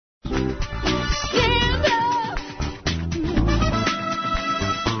Stand up.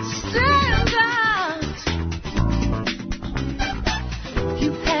 Stand out.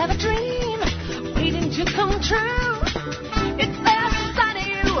 You have a dream waiting to come true. It's there inside of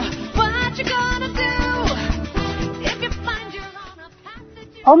you. What you gonna do if you find you're on a path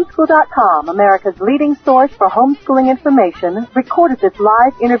that you... Homeschool.com, America's leading source for homeschooling information, recorded this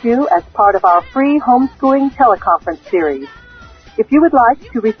live interview as part of our free homeschooling teleconference series. If you would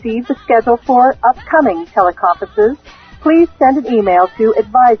like to receive the schedule for upcoming teleconferences, please send an email to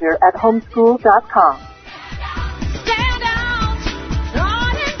advisor@homeschool.com. Stand out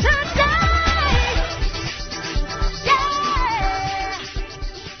on into life. Yeah.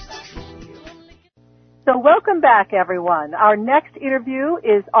 So welcome back, everyone. Our next interview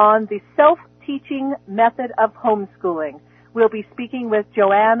is on the self-teaching method of homeschooling. We'll be speaking with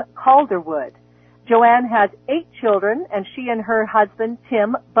Joanne Calderwood. Joanne has 8 children, and she and her husband,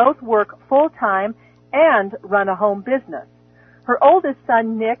 Tim, both work full-time and run a home business. Her oldest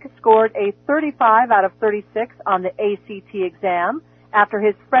son, Nick, scored a 35 out of 36 on the ACT exam after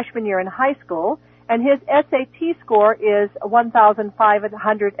his freshman year in high school, and his SAT score is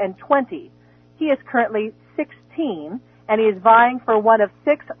 1,520. He is currently 16, and he is vying for one of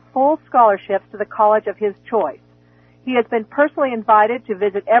 6 full scholarships to the college of his choice. He has been personally invited to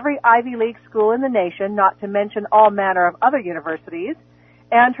visit every Ivy League school in the nation, not to mention all manner of other universities,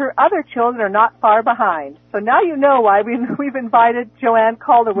 and her other children are not far behind. So now you know why we've invited Joanne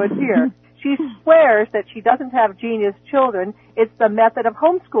Calderwood here. She swears that she doesn't have genius children. It's the method of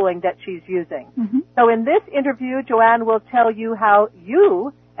homeschooling that she's using. Mm-hmm. So in this interview, Joanne will tell you how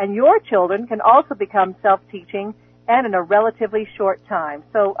you and your children can also become self-teaching, and in a relatively short time.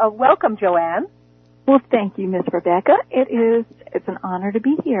 So welcome, Joanne. Well, thank you, Miss Rebecca. It's an honor to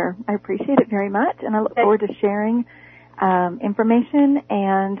be here. I appreciate it very much, and I look forward to sharing information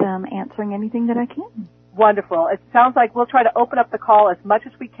and answering anything that I can. Wonderful. It sounds like we'll try to open up the call as much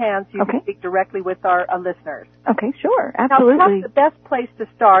as we can so you Okay. can speak directly with our listeners. Okay, sure, absolutely. Now, perhaps the best place to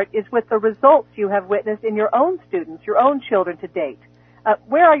start is with the results you have witnessed in your own students, your own children to date.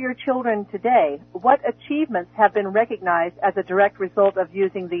 Where are your children today? What achievements have been recognized as a direct result of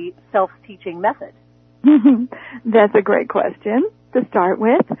using the self-teaching method? That's a great question to start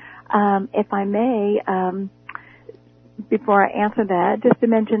with. If I may, before I answer that, just to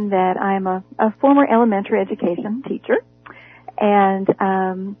mention that I'm a former elementary education teacher, and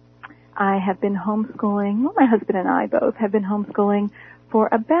I have been homeschooling, well, my husband and I both have been homeschooling for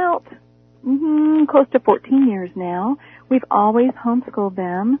about close to 14 years now. We've always homeschooled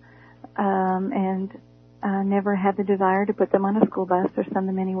them, and never had the desire to put them on a school bus or send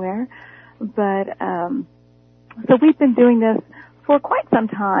them anywhere. But so we've been doing this for quite some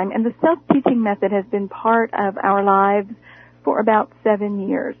time, and the self-teaching method has been part of our lives for about 7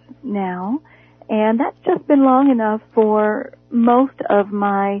 years now. And that's just been long enough for most of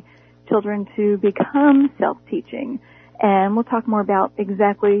my children to become self-teaching. And we'll talk more about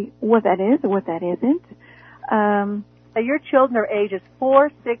exactly what that is or what that isn't. Now, your children are ages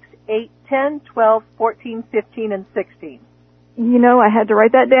 4, 6, 8, 10, 12, 14, 15, and 16. You know, I had to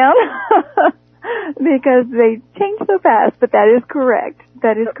write that down because they change so fast, but that is correct.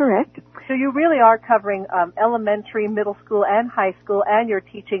 That is correct. So you really are covering elementary, middle school, and high school, and you're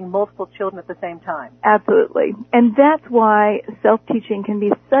teaching multiple children at the same time. Absolutely. And that's why self-teaching can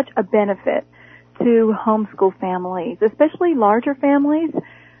be such a benefit to homeschool families, especially larger families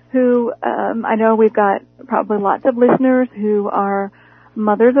who, I know we've got probably lots of listeners who are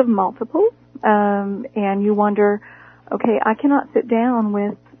mothers of multiples, and you wonder, okay, I cannot sit down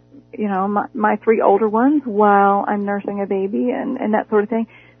with, you know, my 3 older ones while I'm nursing a baby and that sort of thing.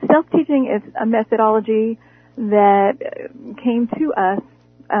 Self-teaching is a methodology that came to us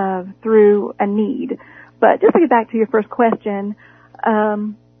through a need. But just to get back to your first question,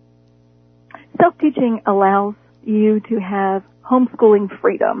 self-teaching allows you to have homeschooling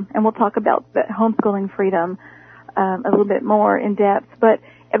freedom, and we'll talk about that homeschooling freedom a little bit more in depth, but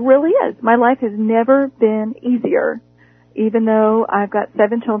it really is. My life has never been easier, even though I've got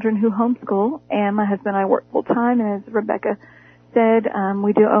 7 children who homeschool, and my husband and I work full-time, and as Rebecca said,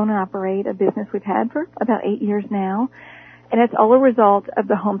 we do own and operate a business we've had for about 8 years now, and it's all a result of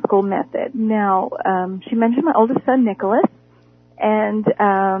the homeschool method. Now, she mentioned my oldest son, Nicholas,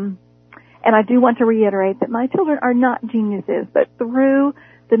 and I do want to reiterate that my children are not geniuses, but through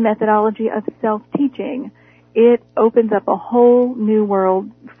the methodology of self-teaching, it opens up a whole new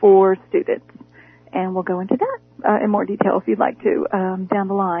world for students. And we'll go into that in more detail if you'd like to down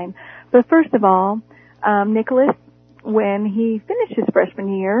the line. But first of all, Nicholas, when he finished his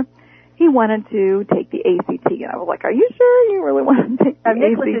freshman year, he wanted to take the ACT. And I was like, are you sure you really want to take the ACT?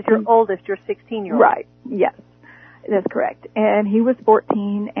 Nicholas is your oldest, your 16-year-old. Right, yes. That's correct. And he was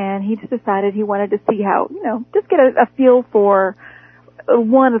 14, and he just decided he wanted to see how, just get a feel for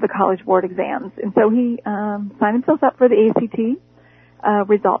one of the College Board exams. And so he signed himself up for the ACT.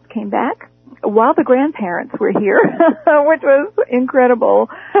 Results came back while the grandparents were here, which was incredible.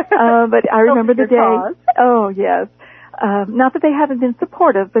 But I remember the day. Cause. Oh, yes. Not that they haven't been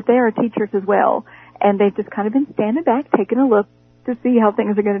supportive, but they are teachers as well. And they've just kind of been standing back, taking a look to see how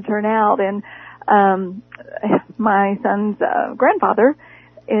things are going to turn out. And my son's grandfather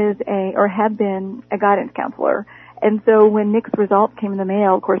had been a guidance counselor. And so when Nick's results came in the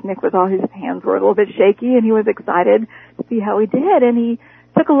mail, of course, Nick was his hands were a little bit shaky, and he was excited to see how he did. And he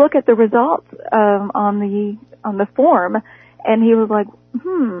took a look at the results on the form, and he was like,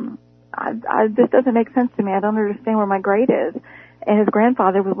 this doesn't make sense to me. I don't understand where my grade is. And his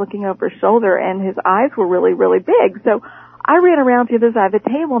grandfather was looking over his shoulder, and his eyes were really, really big. So I ran around to the other side of the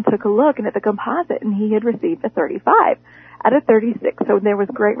table and took a look and at the composite, and he had received a 35 out of 36. So there was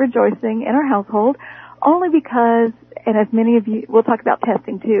great rejoicing in our household, only because, and as many of you, we'll talk about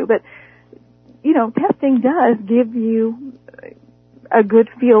testing too, but, testing does give you a good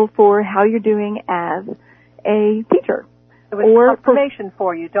feel for how you're doing as a teacher. It was confirmation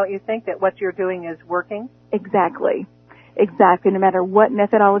for you, don't you think, that what you're doing is working? Exactly. No matter what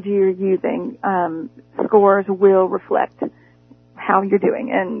methodology you're using, scores will reflect how you're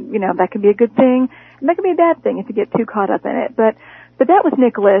doing. And, that can be a good thing, and that can be a bad thing if you get too caught up in it. But that was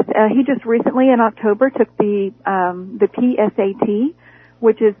Nicholas. He just recently in October took the PSAT,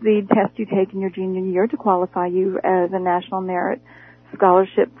 which is the test you take in your junior year to qualify you as a National Merit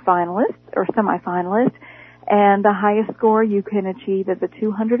Scholarship finalist or semifinalist. And the highest score you can achieve is a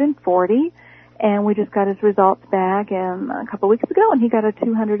 240. And we just got his results back a couple weeks ago, and he got a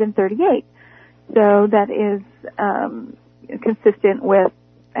 238. So that is consistent with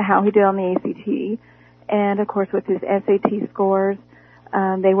how he did on the ACT. And, of course, with his SAT scores,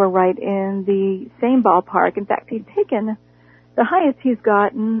 they were right in the same ballpark. In fact, he's taken the highest he's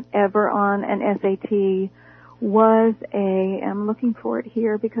gotten ever on an SAT was I'm looking for it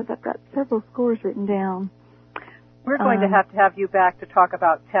here because I've got several scores written down. We're going to have you back to talk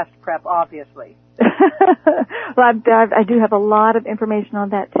about test prep, obviously. Well, I do have a lot of information on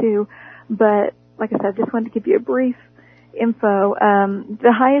that, too. But, like I said, I just wanted to give you a brief info.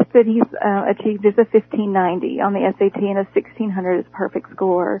 The highest that he's achieved is a 1590 on the SAT, and a 1600 is perfect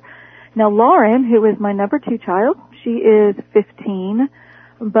score. Now, Lauren, who is my number 2 child, she is 15.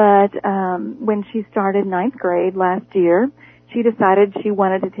 But when she started 9th grade last year, she decided she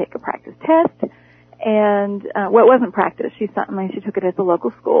wanted to take a practice test. And, it wasn't practice. She took it at the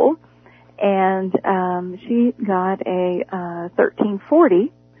local school. And, she got a,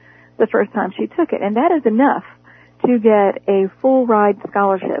 1340 the first time she took it. And that is enough to get a full ride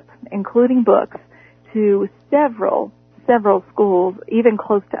scholarship, including books, to several schools, even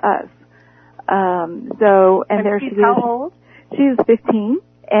close to us. And there she is. How old? She was 15,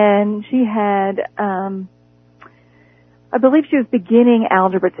 and she had, I believe she was beginning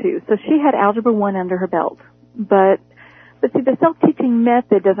Algebra 2, so she had Algebra 1 under her belt. But see, the self-teaching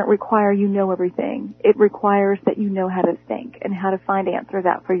method doesn't require you know everything. It requires that you know how to think and how to find answers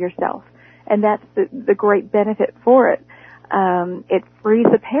out for yourself. And that's the great benefit for it. It frees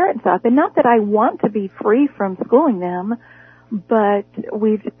the parents up. And not that I want to be free from schooling them, but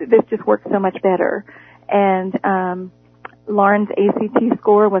this just works so much better. And Lauren's ACT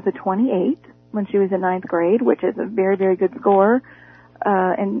score was a 28 when she was in 9th grade, which is a very, very good score.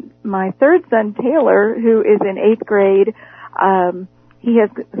 And my third son, Taylor, who is in 8th grade, he has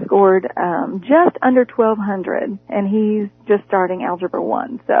scored just under 1200, and he's just starting Algebra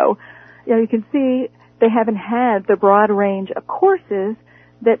 1. So, you can see they haven't had the broad range of courses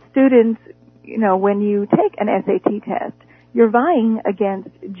that students, when you take an SAT test, you're vying against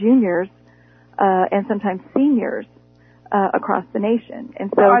juniors and sometimes seniors across the nation.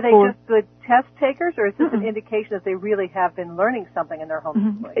 And so are they just good test takers, or is this an indication that they really have been learning something in their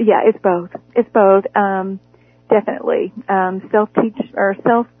homeschooling? Yeah, it's both. It's both. Definitely.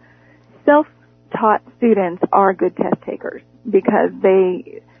 Self-taught students are good test takers because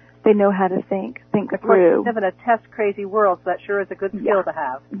they know how to think through. We live in a test-crazy world, so that sure is a good skill to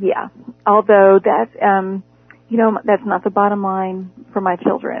have. Yeah. Although that's, that's not the bottom line for my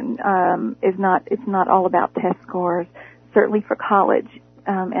children. It's not all about test scores. Certainly for college,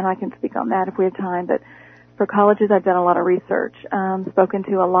 and I can speak on that if we have time, but for colleges I've done a lot of research, spoken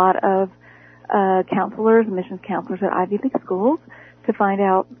to a lot of counselors, admissions counselors at Ivy League schools to find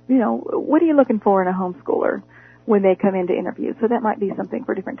out, what are you looking for in a homeschooler? when they come into interviews. So that might be something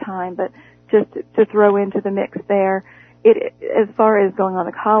for a different time, but just to throw into the mix there, as far as going on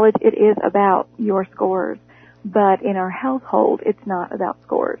to college, it is about your scores. But in our household, it's not about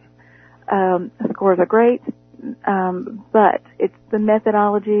scores. Scores are great, but it's the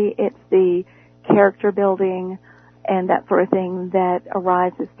methodology, it's the character building, and that sort of thing that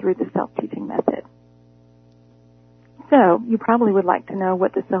arises through the self-teaching method. So, you probably would like to know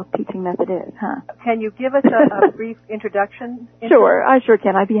what the self-teaching method is, huh? Can you give us a brief introduction? Sure, I sure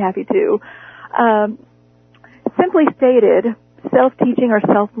can. I'd be happy to. Simply stated, self-teaching or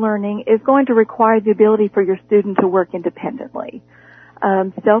self-learning is going to require the ability for your student to work independently.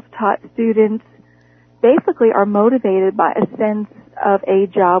 Self-taught students basically are motivated by a sense of a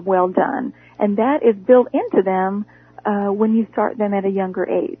job well done, and that is built into them when you start them at a younger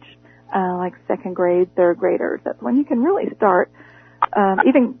age, like second grade, third graders. That's when you can really start,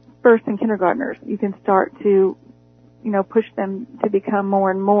 even first and kindergartners, you can start to, push them to become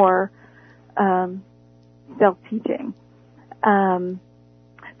more and more self-teaching.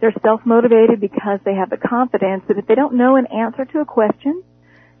 They're self-motivated because they have the confidence that if they don't know an answer to a question,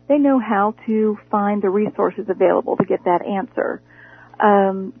 they know how to find the resources available to get that answer.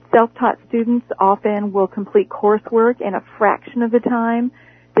 Self-taught students often will complete coursework in a fraction of the time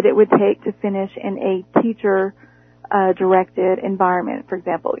that it would take to finish in a teacher-directed environment. For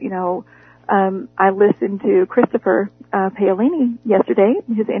example, I listened to Christopher Paolini yesterday,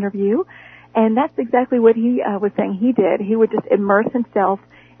 his interview, and that's exactly what he was saying he did. He would just immerse himself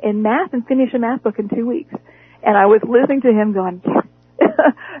in math and finish a math book in 2 weeks. And I was listening to him going, yes,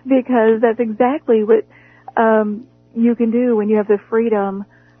 because that's exactly what you can do when you have the freedom,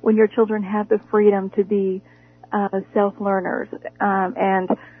 when your children have the freedom to be self-learners. And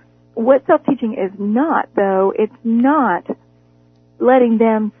what self-teaching is not, though, it's not letting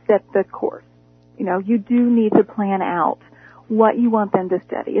them set the course. You do need to plan out what you want them to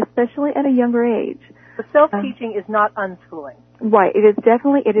study, especially at a younger age. So self-teaching is not unschooling. Right. It is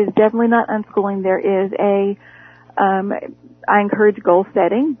definitely not unschooling. There is I encourage goal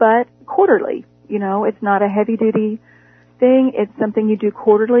setting, but quarterly. It's not a heavy-duty thing. It's something you do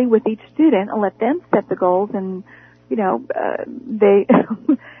quarterly with each student and let them set the goals. And, they,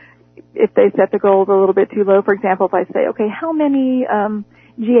 if they set the goals a little bit too low, for example, if I say, okay, how many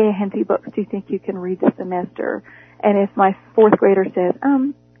G.A. Henty books do you think you can read this semester? And if my fourth grader says,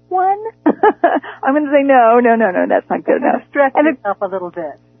 1, I'm going to say, no, that's not good enough. Stretch yourself a little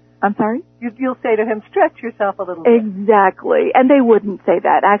bit. I'm sorry? You'll say to him, stretch yourself a little bit. Exactly. And they wouldn't say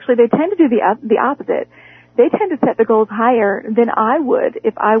that. Actually, they tend to do the opposite. They tend to set the goals higher than I would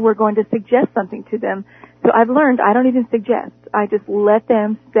if I were going to suggest something to them. So I've learned I don't even suggest. I just let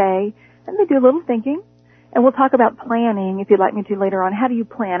them say, and they do a little thinking. And we'll talk about planning, if you'd like me to later on. How do you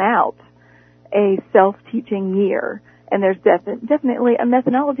plan out a self-teaching year? And there's definitely a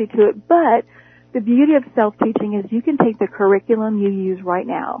methodology to it. But the beauty of self-teaching is you can take the curriculum you use right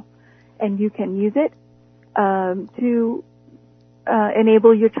now, and you can use it to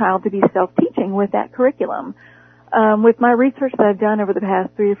enable your child to be self-teaching with that curriculum. With my research that I've done over the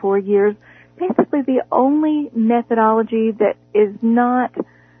past 3 or 4 years, basically the only methodology that is not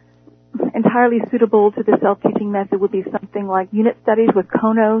entirely suitable to the self-teaching method would be something like unit studies with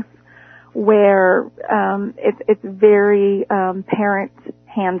Konos, where it's very parent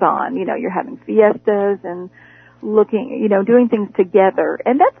hands-on. You're having fiestas and looking, doing things together,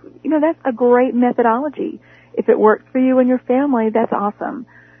 and that's a great methodology. If it works for you and your family, that's awesome.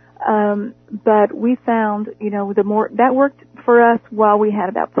 But we found, the more that worked for us while we had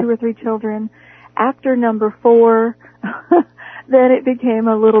about 2 or 3 children. After number 4, then it became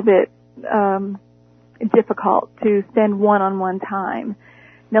a little bit difficult to spend one-on-one time.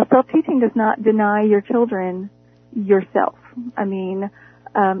 Now, self-teaching does not deny your children yourself. I mean,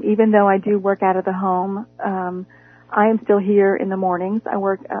 even though I do work out of the home, I am still here in the mornings. I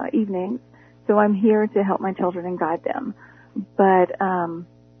work evenings, so I'm here to help my children and guide them. But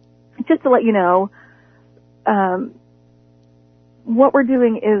just to let you know, what we're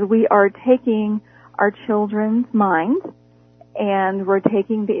doing is we are taking our children's minds, and we're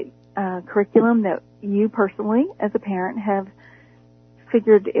taking the curriculum that you personally, as a parent, have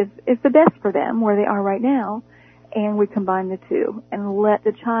figured is the best for them where they are right now, and we combine the two and let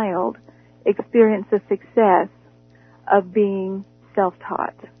the child experience the success of being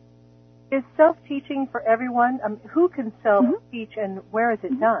self-taught. Is self-teaching for everyone? Who can self-teach and where is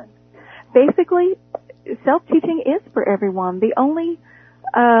it done? Basically, self-teaching is for everyone. The only,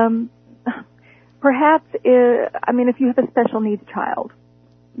 perhaps, if you have a special needs child,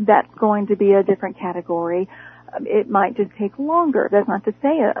 that's going to be a different category. It might just take longer. That's not to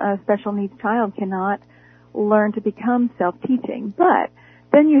say a special needs child cannot learn to become self-teaching. But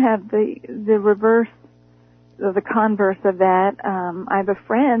then you have the reverse, the converse of that. I have a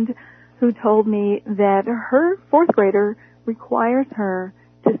friend who told me that her fourth grader requires her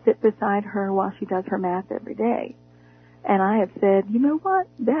to sit beside her while she does her math every day. And I have said, you know what?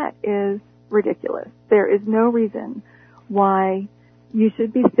 That is ridiculous. There is no reason why you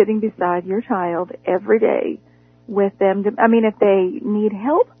should be sitting beside your child every day with them. If they need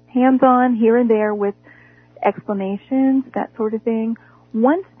help, hands-on here and there with explanations, that sort of thing,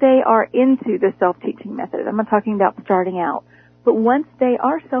 once they are into the self-teaching method, I'm not talking about starting out, but once they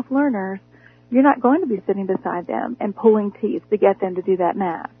are self-learners, you're not going to be sitting beside them and pulling teeth to get them to do that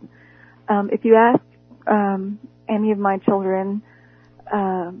math. If you ask any of my children,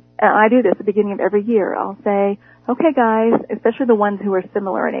 and I do this at the beginning of every year, I'll say, okay guys, especially the ones who are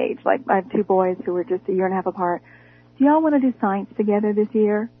similar in age, like I have two boys who are just a year and a half apart, do y'all want to do science together this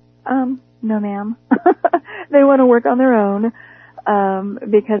year? No ma'am. They want to work on their own,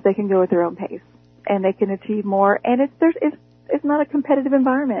 because they can go at their own pace and they can achieve more, and it's not a competitive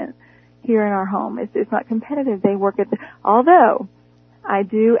environment here in our home. It's not competitive. They work although I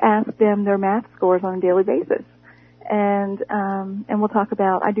do ask them their math scores on a daily basis. And we'll talk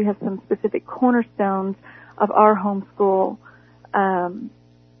about, I do have some specific cornerstones of our homeschool,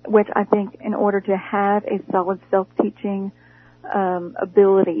 which I think in order to have a solid self-teaching,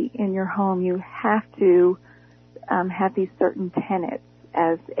 ability in your home, you have to, have these certain tenets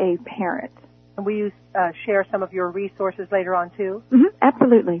as a parent. And will you share some of your resources later on too? Mm-hmm.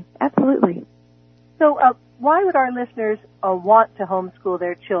 Absolutely. Absolutely. So why would our listeners want to homeschool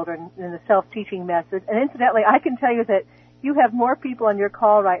their children in the self-teaching method? And incidentally, I can tell you that you have more people on your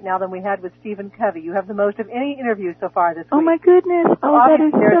call right now than we had with Stephen Covey. You have the most of any interview so far this week. Oh, my goodness. So that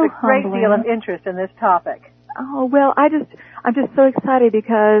is there's so a great humbling. deal of interest in this topic. Oh, well, I'm just so excited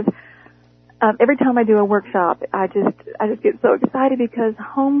because every time I do a workshop, I just get so excited because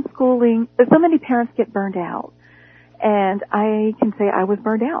homeschooling, so many parents get burned out. And I can say I was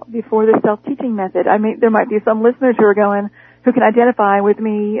burned out before the self-teaching method. I mean, there might be some listeners who can identify with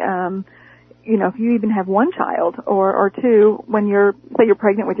me, if you even have one child or two, when say you're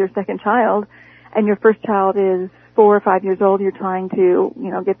pregnant with your second child and your first child is 4 or 5 years old, you're trying to,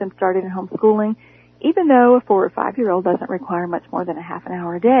 get them started in homeschooling. Even though a 4 or 5 year old doesn't require much more than a half an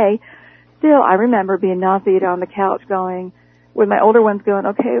hour a day, still I remember being nauseated on the couch with my older ones going,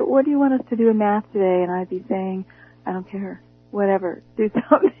 okay, what do you want us to do in math today? And I'd be saying, I don't care, whatever, do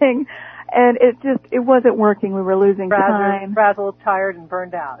something. And it wasn't working. We were losing time. Frazzled, tired, and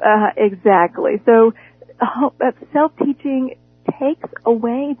burned out. Exactly. So self-teaching takes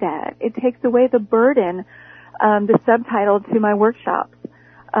away that. It takes away the burden. The subtitle to my workshops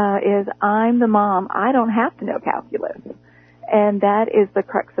is I'm the mom. I don't have to know calculus. And that is the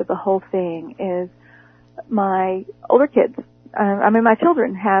crux of the whole thing is my older kids, my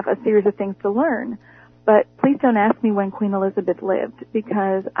children have a series of things to learn. But please don't ask me when Queen Elizabeth lived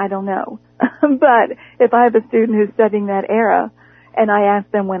because I don't know. But if I have a student who's studying that era and I ask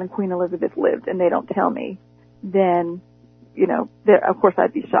them when Queen Elizabeth lived and they don't tell me, then, of course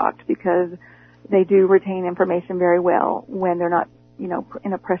I'd be shocked because they do retain information very well when they're not,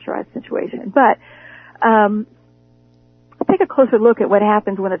 in a pressurized situation. But, take a closer look at what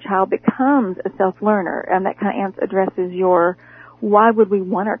happens when a child becomes a self-learner, and that kind of addresses why would we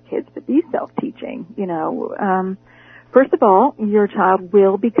want our kids to be self-teaching? First of all, your child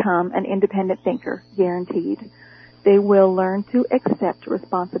will become an independent thinker, guaranteed. They will learn to accept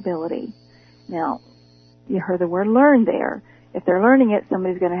responsibility. Now, you heard the word learn there. If they're learning it,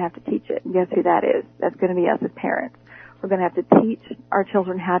 somebody's going to have to teach it. And guess who that is? That's going to be us as parents. We're going to have to teach our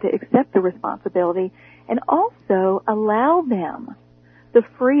children how to accept the responsibility and also allow them the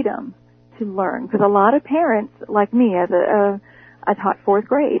freedom to learn. Because a lot of parents, like me, I taught fourth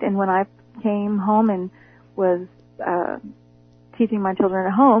grade, and when I came home and was teaching my children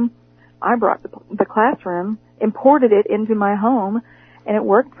at home, I brought the classroom, imported it into my home, and it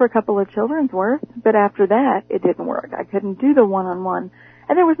worked for a couple of children's worth, but after that, it didn't work. I couldn't do the one-on-one,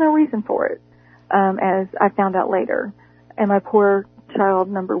 and there was no reason for it, as I found out later. And my poor child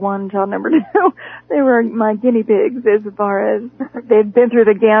number 1, child number 2, they were my guinea pigs as far as they'd been through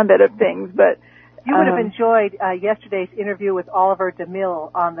the gambit of things, but you would have enjoyed yesterday's interview with Oliver DeMille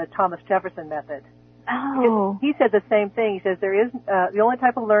on the Thomas Jefferson method. Oh. He said the same thing. He says there is the only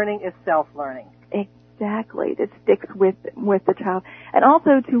type of learning is self-learning. Exactly. That sticks with the child. And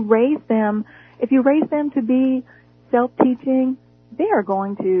also to raise them, if you raise them to be self-teaching, that's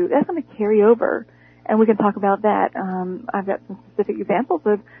going to carry over. And we can talk about that. I've got some specific examples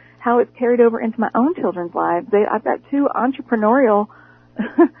of how it's carried over into my own children's lives. I've got 2 entrepreneurial,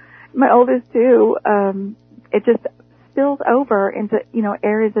 my oldest 2, it just spills over into,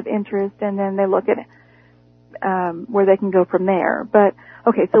 areas of interest, and then they look at where they can go from there. But,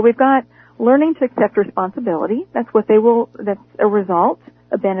 okay, so we've got learning to accept responsibility. That's a result,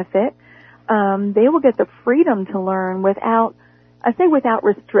 a benefit. They will get the freedom to learn without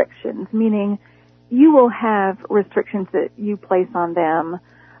restrictions, meaning you will have restrictions that you place on them,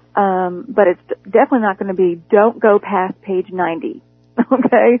 but it's definitely not going to be, don't go past page 90,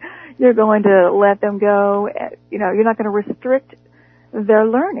 okay? You're going to let them go, you're not going to restrict their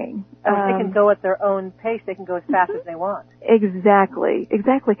learning. They can go at their own pace. They can go as fast as they want. Exactly.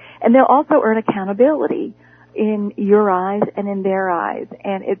 And they'll also earn accountability in your eyes and in their eyes,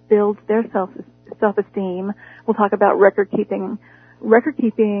 and it builds their self-esteem. We'll talk about record keeping. Record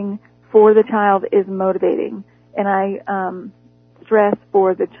keeping for the child is motivating, and I stress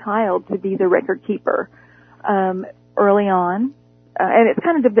for the child to be the record keeper early on. And it's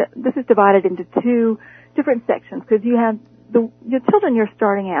kind of this is divided into two different sections, because you have your children you're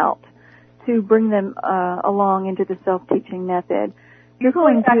starting out to bring them along into the self-teaching method. You're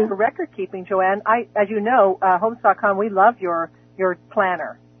going back to record keeping, Joanne. As you know, Homes.com, we love your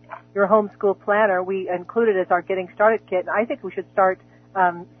planner, your homeschool planner. We include it as our Getting Started kit, and I think we should start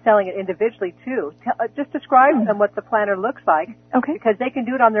selling it individually too. Just describe to them what the planner looks like, okay? Because they can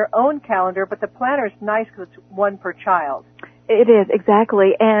do it on their own calendar, but the planner is nice because it's one per child. It is,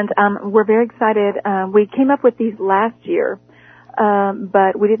 exactly, and we're very excited. We came up with these last year,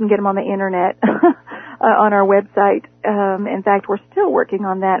 but we didn't get them on the internet on our website. In fact, we're still working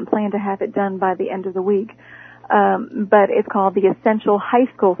on that and plan to have it done by the end of the week. But it's called the Essential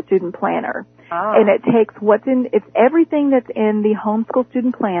High School Student Planner. And it takes it's everything that's in the homeschool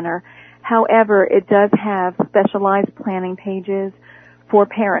student planner. However, it does have specialized planning pages for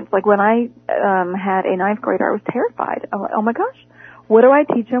parents. Like when I had a 9th grader, I was terrified. Oh my gosh, what do I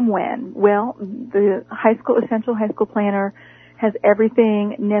teach them when? Well, the Essential High School Planner has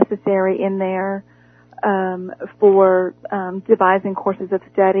everything necessary in there for devising courses of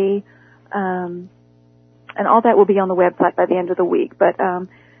study, and all that will be on the website by the end of the week. But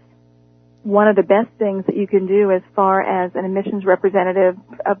one of the best things that you can do as far as an admissions representative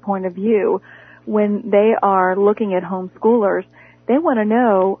point of view, when they are looking at homeschoolers, they want to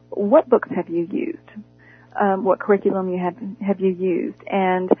know, what books have you used? What curriculum have you used?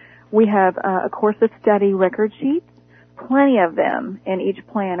 And we have a course of study record sheets, plenty of them in each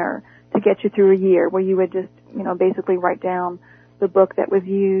planner to get you through a year, where you would just, basically write down the book that was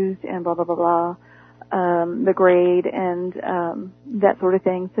used and blah, blah, blah, blah, the grade and that sort of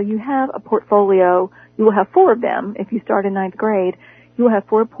thing. So you have a portfolio. You will have 4 of them if you start in 9th grade. You will have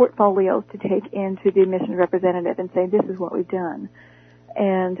 4 portfolios to take into the admissions representative and say, this is what we've done.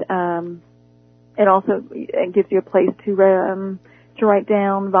 And it also gives you a place to write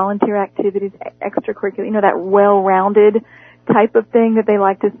down volunteer activities, extracurricular, that well-rounded type of thing that they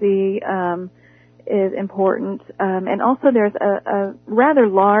like to see is important. And also there's a rather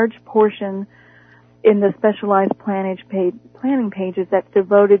large portion in the specialized planning pages that's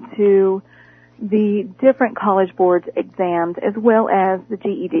devoted to the different college boards exams as well as the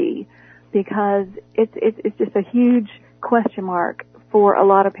GED, because it's just a huge question mark for a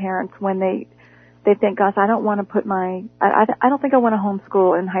lot of parents when they think, gosh, I don't want to put I don't think I want to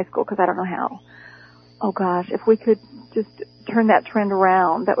homeschool in high school because I don't know how. Oh gosh, if we could just turn that trend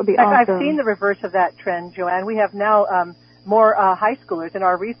around, that would be awesome. I've seen the reverse of that trend, Joanne. We have now more high schoolers. In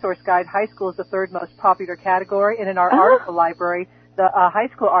our resource guide, high school is the 3rd most popular category, and in our article library, the high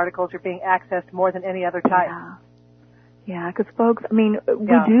school articles are being accessed more than any other type. Yeah, because folks, we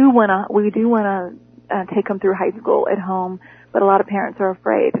do want to take them through high school at home, but a lot of parents are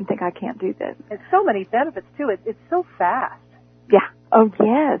afraid and think, I can't do this. It's so many benefits too. It's so fast. Yeah. Oh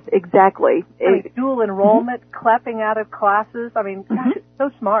yes, exactly. Dual enrollment, clapping out of classes. Gosh, it's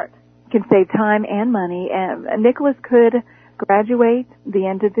so smart. Can save time and money. And Nicholas could graduate the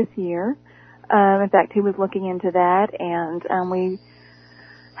end of this year. In fact, he was looking into that, and we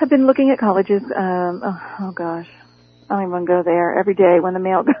have been looking at colleges. Oh gosh, I don't even go there every day when the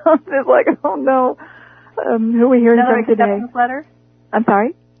mail comes. It's like, oh no, who are we hearing from today? Another acceptance letter? I'm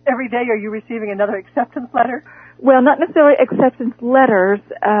sorry? Every day are you receiving another acceptance letter? Well, not necessarily acceptance letters,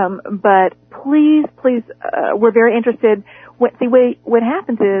 but please, we're very interested. What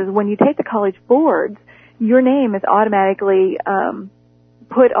happens is when you take the college boards, your name is automatically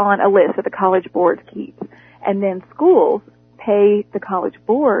put on a list that the college board keeps. And then schools pay the college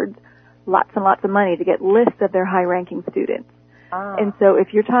boards lots and lots of money to get lists of their high-ranking students. And so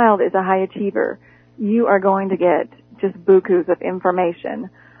if your child is a high achiever, you are going to get just bukus of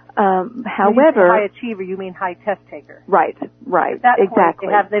information When However, you say high achiever, you mean high test taker. right, At that exactly.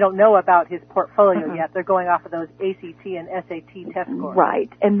 point, they don't know about his portfolio yet. They're going off of those ACT and SAT test scores. Right,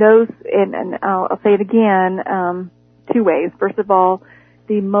 and those, and I'll say it again, two ways. First of all,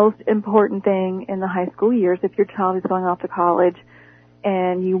 the most important thing in the high school years, if your child is going off to college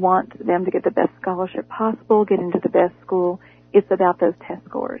and you want them to get the best scholarship possible, get into the best school, it's about those test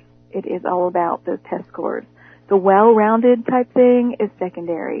scores. It is all about those test scores. The well-rounded type thing is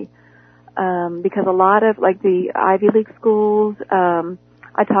secondary, because a lot of, like the Ivy League schools,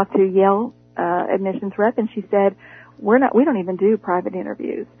 I talked to Yale admissions rep, and she said, we don't even do private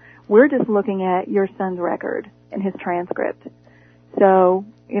interviews. We're just looking at your son's record and his transcript. So,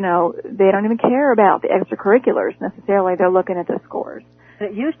 they don't even care about the extracurriculars necessarily. They're looking at the scores.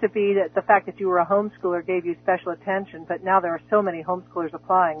 It used to be that the fact that you were a homeschooler gave you special attention, but now there are so many homeschoolers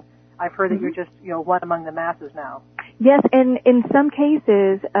applying. I've heard that you're just, one among the masses now. Yes, and in some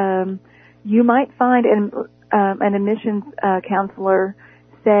cases, you might find an admissions counselor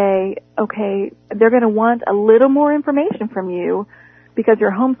say, okay, they're going to want a little more information from you because you're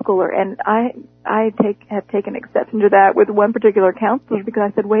a homeschooler. And I have taken exception to that with one particular counselor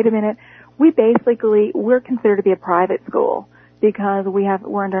because I said, wait a minute, we're considered to be a private school because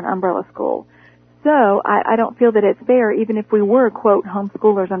we're under an umbrella school. So I don't feel that it's fair, even if we were, quote,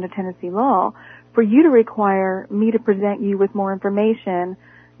 homeschoolers under Tennessee law, for you to require me to present you with more information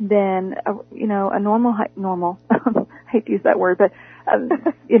than, a normal, I hate to use that word, but,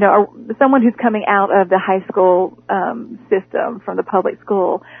 someone who's coming out of the high school system from the public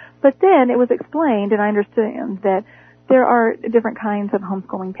school. But then it was explained, and I understand that there are different kinds of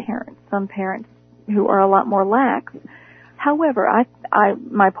homeschooling parents. Some parents who are a lot more lax. However,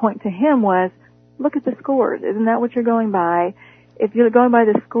 my point to him was, look at the scores. Isn't that what you're going by? If you're going by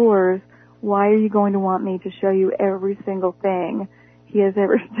the scores, why are you going to want me to show you every single thing he has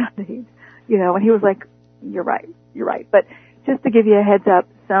ever studied? And he was like, you're right. But just to give you a heads up,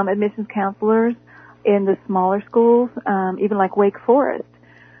 some admissions counselors in the smaller schools, even like Wake Forest,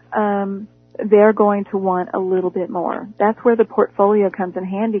 they're going to want a little bit more. That's where the portfolio comes in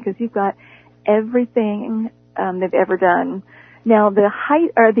handy because you've got everything they've ever done. Now,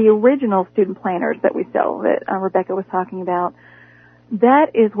 the original student planners that we sell that Rebecca was talking about,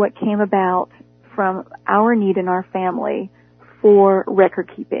 that is what came about from our need in our family for record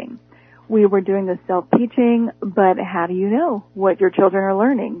keeping. We were doing the self-teaching, but how do you know what your children are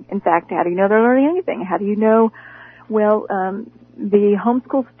learning? In fact, how do you know they're learning anything? How do you know? Well, the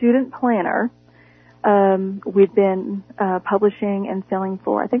homeschool student planner, we've been publishing and selling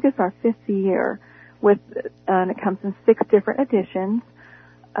for, I think it's our 5th year. And it comes in 6 different editions,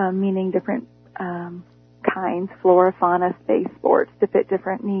 meaning different kinds, flora, fauna, space, sports, to fit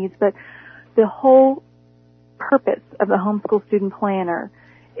different needs. But the whole purpose of the homeschool student planner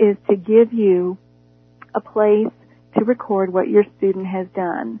is to give you a place to record what your student has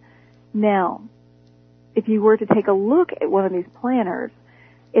done. Now, if you were to take a look at one of these planners,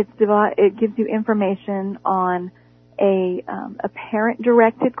 it gives you information on a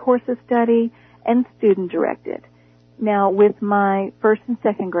parent-directed course of study and student-directed. Now, with my first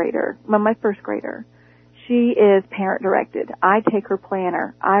grader, she is parent-directed. I take her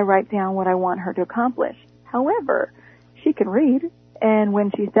planner. I write down what I want her to accomplish. However, she can read, and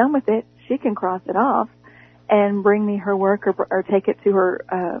when she's done with it, she can cross it off and bring me her work or take it to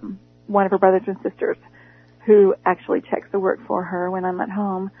her, one of her brothers and sisters who actually checks the work for her when I'm at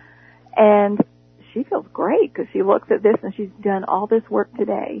home. And she feels great because she looks at this and she's done all this work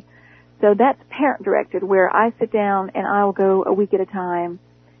today. So that's parent-directed, where I sit down and I'll go a week at a time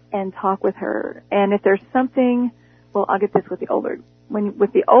and talk with her. And if there's something, well, I'll get this with the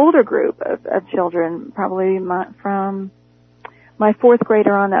older group of children, probably from my 4th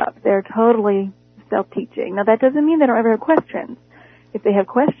grader on up, they're totally self-teaching. Now, that doesn't mean they don't ever have questions. If they have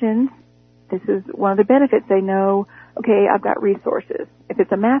questions, this is one of the benefits. They know, okay, I've got resources. If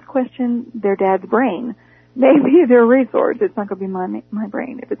it's a math question, their dad's brain may be their resource. It's not going to be my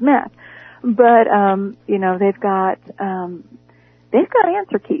brain if it's math. But, they've got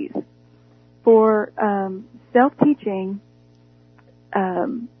answer keys. For, self-teaching,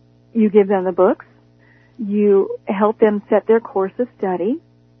 you give them the books. You help them set their course of study.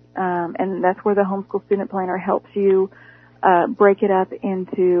 And that's where the homeschool student planner helps you, break it up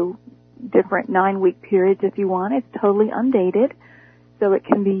into different 9-week periods if you want. It's totally undated. So it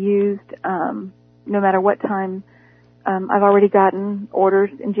can be used, no matter what time. I've already gotten orders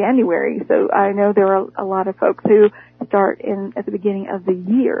in January, so I know there are a lot of folks who start at the beginning of the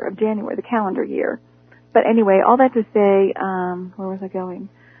year, of January, the calendar year. But anyway, all that to say, where was I going?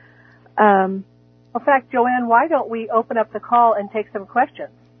 In fact, Joanne, why don't we open up the call and take some questions?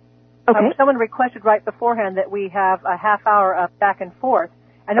 Okay. Someone requested right beforehand that we have a half hour of back and forth.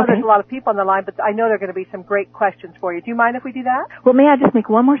 I know there's a lot of people on the line, but I know there are going to be some great questions for you. Do you mind if we do that? Well, may I just make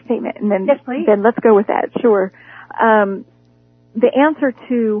one more statement, and then yes, please. Then let's go with that. Sure. The answer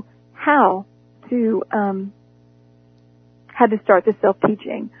to how to start the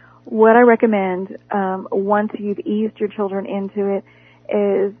self-teaching, what I recommend once you've eased your children into it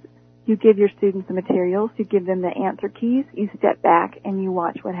is you give your students the materials, you give them the answer keys, you step back and you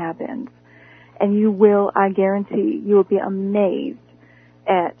watch what happens. And you will, I guarantee, you will be amazed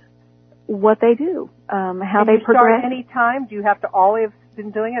at what they do, how they progress. Can you start any time? Do you have to always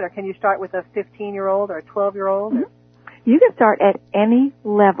been doing it, or can you start with a 15-year-old or a 12-year-old? Mm-hmm. You can start at any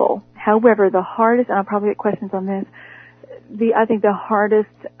level. However, the hardest, and I'll probably get questions on this, I think the hardest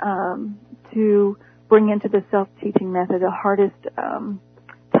to bring into the self-teaching method, the hardest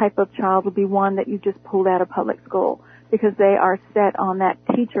type of child would be one that you just pulled out of public school, because they are set on that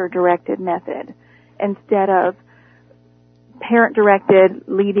teacher-directed method instead of parent-directed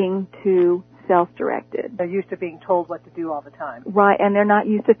leading to self-directed. They're used to being told what to do all the time. Right, and they're not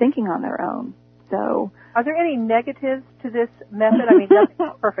used to thinking on their own. So, are there any negatives to this method? I mean,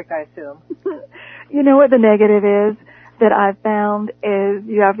 nothing's perfect, I assume. You know what the negative is that I've found is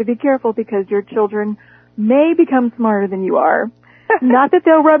you have to be careful, because your children may become smarter than you are. Not that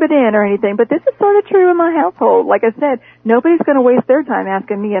they'll rub it in or anything, but this is sort of true in my household. Like I said, nobody's going to waste their time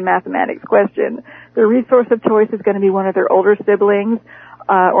asking me a mathematics question. The resource of choice is going to be one of their older siblings,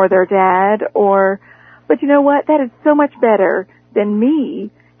 or their dad, but you know what? That is so much better than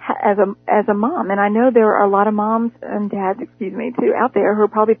me as a mom. And I know there are a lot of moms and dads, too, out there who are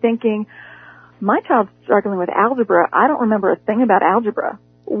probably thinking, my child's struggling with algebra. I don't remember a thing about algebra.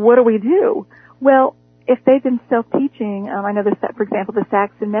 What do we do? Well, if they've been self-teaching, I know for example, the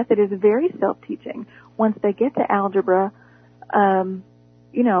Saxon method is very self-teaching. Once they get to algebra,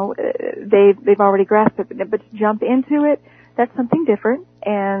 they've already grasped it. But to jump into it, that's something different.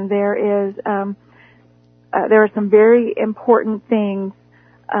 And there are some very important things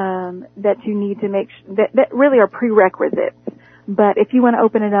that you need to make that really are prerequisites. But if you want to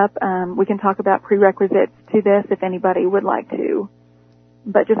open it up, we can talk about prerequisites to this if anybody would like to.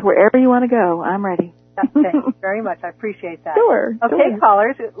 But just wherever you want to go, I'm ready. Thank you very much. I appreciate that. Sure. Okay, sure.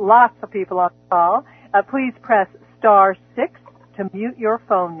 Callers, lots of people on the call. Please press *6 to mute your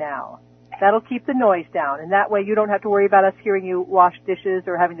phone now. That'll keep the noise down, and that way you don't have to worry about us hearing you wash dishes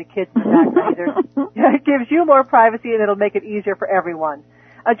or having the kids in the background either. It gives you more privacy, and it'll make it easier for everyone.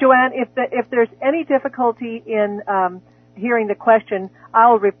 Joanne, if there's any difficulty in hearing the question,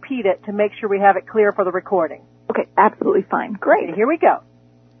 I'll repeat it to make sure we have it clear for the recording. Okay, absolutely fine. Great. Okay, here we go.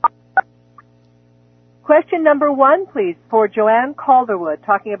 Question number 1, please, for Joanne Calderwood,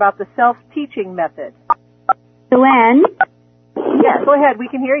 talking about the self-teaching method. Joanne? Yes, go ahead. We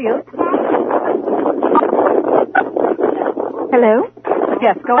can hear you. Hello?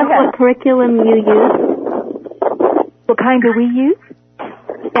 Yes, go ahead. What curriculum you use? What kind do we use?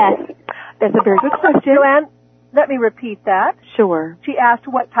 Yes. That's a very good question. Joanne, let me repeat that. Sure. She asked,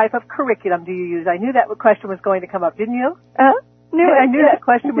 what type of curriculum do you use? I knew that question was going to come up, didn't you? I knew that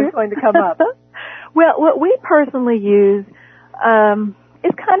question was going to come up. Well, what we personally use is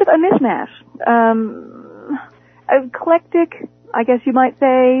kind of a mishmash. Eclectic, I guess you might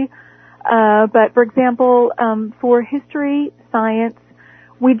say. But, for example, for history, science,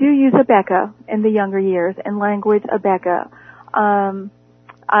 we do use Abeka in the younger years, and language Abeka.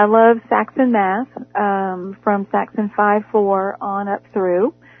 I love Saxon math from Saxon 5-4 on up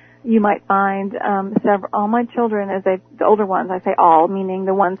through. You might find all my children, the older ones, I say all, meaning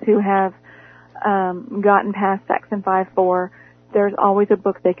the ones who have gotten past Saxon 5-4, there's always a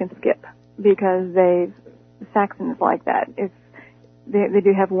book they can skip, because Saxon is like that. They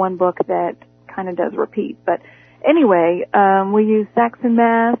do have one book that kind of does repeat. But anyway, we use Saxon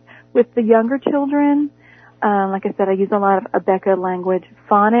math with the younger children. Like I said, I use a lot of Abeka language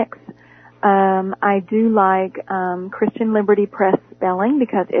phonics. I do like Christian Liberty Press spelling,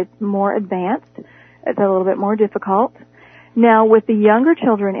 because it's more advanced. It's a little bit more difficult. Now, with the younger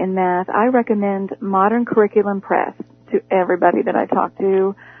children in math, I recommend Modern Curriculum Press to everybody that I talk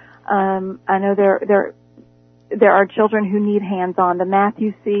to. I know there are children who need hands-on. The math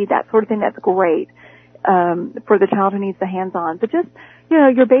you see, that sort of thing, that's great for the child who needs the hands-on. But just,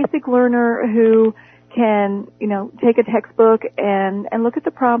 your basic learner who can, take a textbook and look at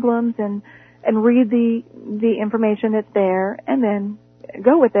the problems and read the information that's there and then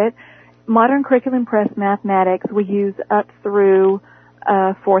go with it. Modern Curriculum Press Mathematics we use up through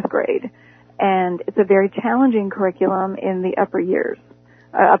 4th grade, and it's a very challenging curriculum in the upper years.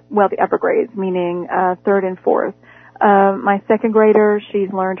 The upper grades, meaning 3rd and 4th. My second grader,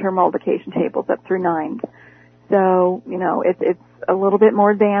 she's learned her multiplication tables up through 9s. So, it's a little bit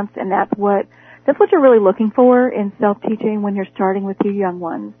more advanced, and that's what you're really looking for in self-teaching when you're starting with your young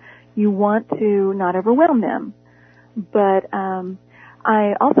ones. You want to not overwhelm them. But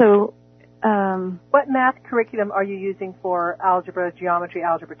I also... what math curriculum are you using for algebra, geometry,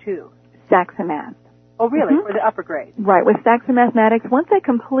 algebra 2? Saxon Math. Oh, really? Mm-hmm. For the upper grade? Right. With Saxon Mathematics, once they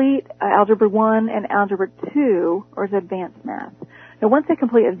complete Algebra 1 and Algebra 2, or is it Advanced Math? Now, once they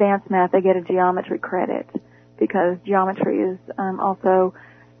complete Advanced Math, they get a geometry credit because geometry is also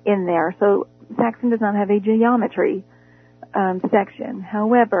in there. So Saxon does not have a geometry section.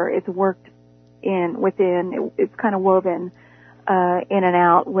 However, it's worked it's kind of woven in and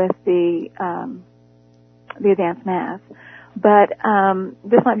out with the Advanced Math. But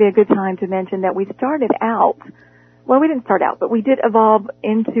this might be a good time to mention that we started out, well, we didn't start out, but we did evolve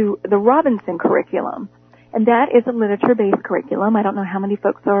into the Robinson curriculum. And that is a literature-based curriculum. I don't know how many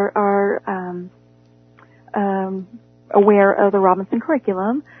folks are aware of the Robinson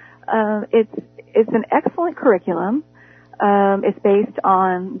curriculum. It's an excellent curriculum. It's based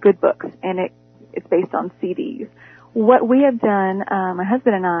on good books, and it's based on CDs. What we have done, my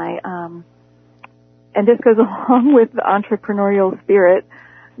husband and I, and this goes along with the entrepreneurial spirit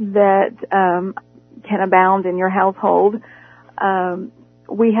that can abound in your household.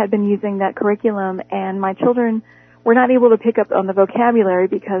 We had been using that curriculum, and my children were not able to pick up on the vocabulary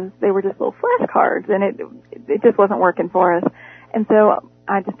because they were just little flashcards, and it just wasn't working for us. And so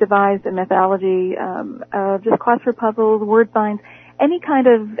I just devised a methodology of just crossword puzzles, word finds, any kind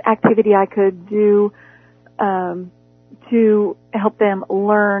of activity I could do to help them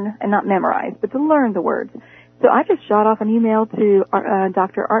learn, and not memorize, but to learn the words. So I just shot off an email to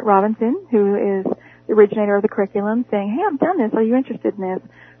Dr. Art Robinson, who is the originator of the curriculum, saying, hey, I've done this. Are you interested in this?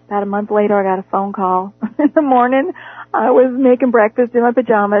 About a month later, I got a phone call in the morning. I was making breakfast in my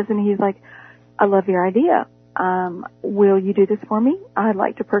pajamas, and he's like, I love your idea. Will you do this for me? I'd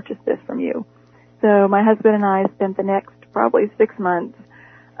like to purchase this from you. So my husband and I spent the next probably 6 months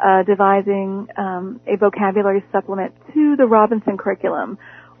devising a vocabulary supplement to the Robinson curriculum,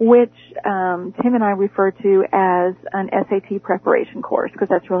 which Tim and I refer to as an SAT preparation course, because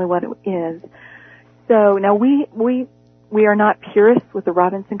that's really what it is. So now we are not purists with the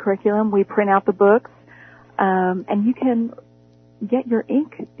Robinson curriculum. We print out the books, and you can get your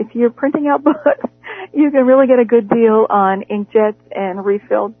ink. If you're printing out books, you can really get a good deal on inkjets and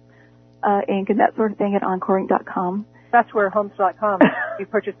refilled ink and that sort of thing at EncoreInk.com. That's where Homes.com you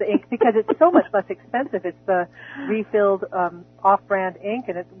purchase the ink, because it's so much less expensive. It's the refilled off-brand ink,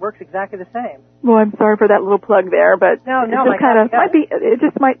 and it works exactly the same. Well, I'm sorry for that little plug there, but no, it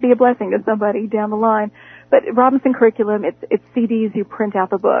just might be a blessing to somebody down the line. But Robinson curriculum, it's CDs. You print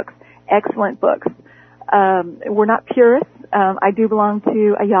out the books. Excellent books. We're not purists. I do belong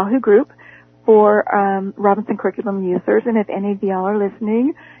to a Yahoo group for Robinson curriculum users, and if any of y'all are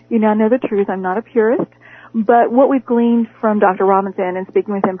listening, you now know the truth. I'm not a purist. But what we've gleaned from Dr. Robinson, and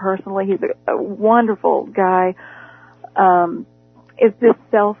speaking with him personally, he's a wonderful guy, is this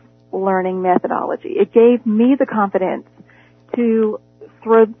self-learning methodology. It gave me the confidence to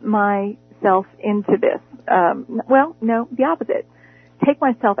throw myself into this. The opposite. Take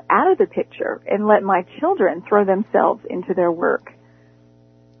myself out of the picture and let my children throw themselves into their work.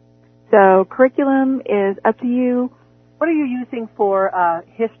 So curriculum is up to you. What are you using for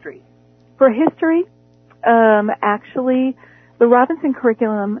history? For history, actually, the Robinson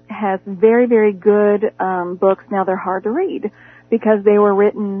curriculum has very, very good books. Now, they're hard to read because they were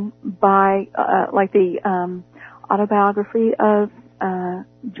written by, like the autobiography of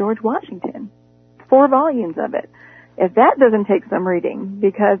George Washington. 4 volumes of it. If that doesn't take some reading,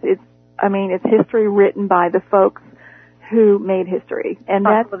 because it's history written by the folks who made history. And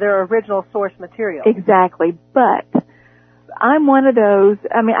that's their original source material. Exactly. But I'm one of those,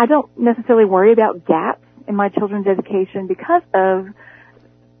 I don't necessarily worry about gaps in my children's education because of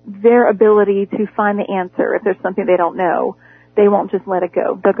their ability to find the answer. If there's something they don't know, they won't just let it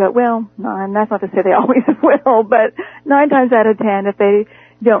go. They'll go, and that's not to say they always will, but 9 times out of 10, if they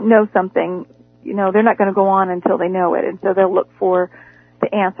don't know something, they're not going to go on until they know it, and so they'll look for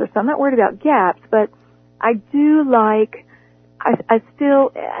the answer. So I'm not worried about gaps, but I do like, I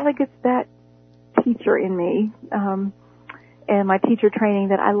think it's that teacher in me, and my teacher training,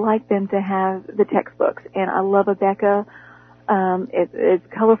 that I like them to have the textbooks. And I love Abeka. It's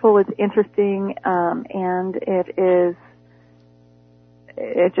colorful, it's interesting, and it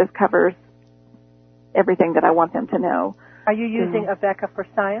just covers everything that I want them to know. Are you using Abeka for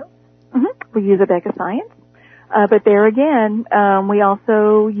science? Mm-hmm. We use Abeka Science. But there again, we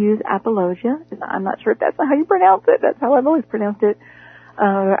also use apologia. I'm not sure if that's how you pronounce it. That's how I've always pronounced it.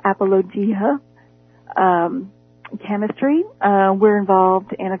 Apologia. Chemistry. We're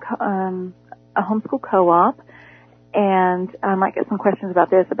involved in a homeschool co-op, and I might get some questions about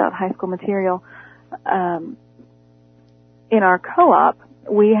this, about high school material. In our co-op,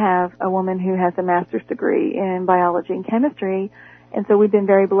 we have a woman who has a master's degree in biology and chemistry, and so we've been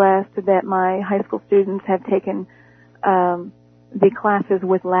very blessed that my high school students have taken the classes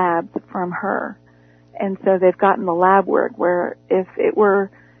with labs from her. And so they've gotten the lab work, where if we were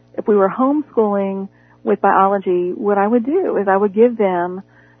homeschooling with biology, what I would do is I would give them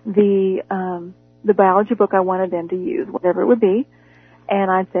the biology book I wanted them to use, whatever it would be, and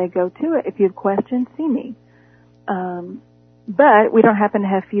I'd say, go to it. If you have questions, see me. But we don't happen to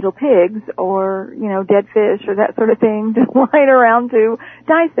have fetal pigs or, dead fish or that sort of thing just lying around to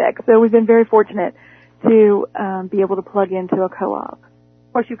dissect. So we've been very fortunate to be able to plug into a co-op.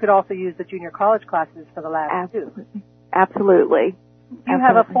 Of course, you could also use the junior college classes for the lab, too. Absolutely. Do you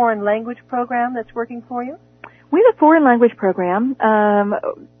have a foreign language program that's working for you? We have a foreign language program.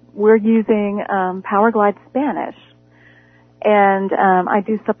 We're using PowerGlide Spanish. And I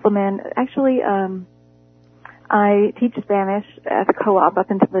do supplement, actually, I teach Spanish at the co-op up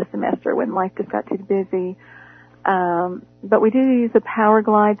until this semester when life just got too busy. But we do use the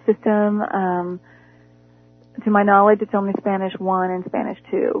PowerGlide system. To my knowledge, it's only Spanish 1 and Spanish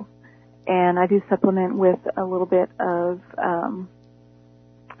 2. And I do supplement with a little bit of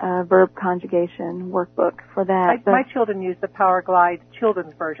verb conjugation workbook for that. My children use the PowerGlide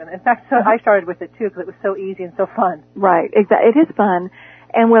children's version. In fact, I started with it, too, because it was so easy and so fun. Right, exactly. It is fun.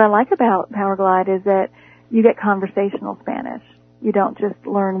 And what I like about PowerGlide is that you get conversational Spanish. You don't just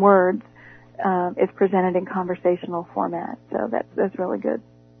learn words. It's presented in conversational format. So that's really good.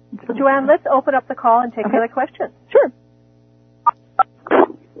 Well, Joanne, let's open up the call and take another question. Sure.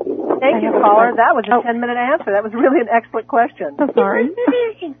 Thank you, caller. That was a 10-minute answer. That was really an excellent question. So sorry.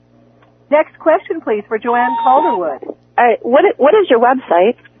 Next question, please, for Joanne Calderwood. What is your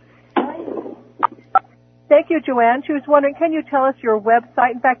website? Thank you, Joanne. She was wondering, can you tell us your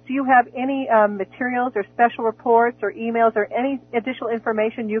website? In fact, do you have any materials or special reports or emails or any additional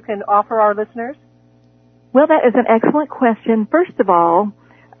information you can offer our listeners? Well, that is an excellent question. First of all,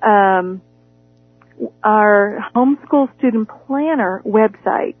 our homeschool student planner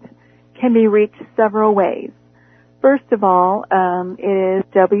website can be reached several ways. First of all, it is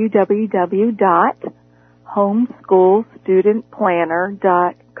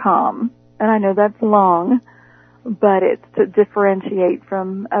www.homeschoolstudentplanner.com. And I know that's long, but it's to differentiate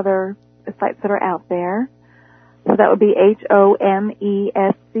from other sites that are out there. So that would be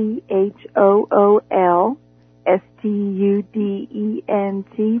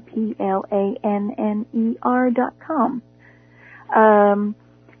HOMESCHOOLSTUDENTPLANNER.com.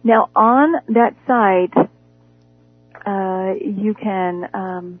 Now on that site, you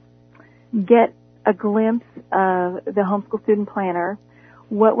can get a glimpse of the Homeschool Student Planner.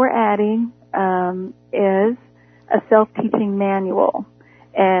 What we're adding is a self-teaching manual,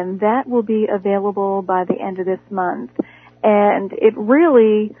 and that will be available by the end of this month. And it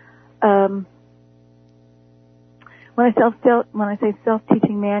really, when I say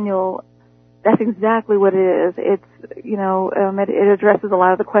self-teaching manual, that's exactly what it is. It's, it addresses a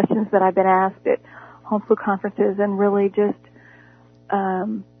lot of the questions that I've been asked at homeschool conferences, and really just,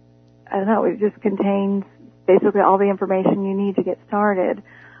 it just contains basically all the information you need to get started.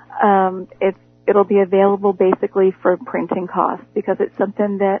 It'll be available basically for printing costs, because it's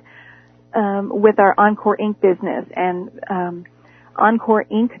something that, with our Encore Ink business, and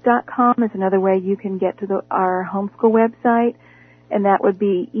EncoreInk.com is another way you can get to our homeschool website, and that would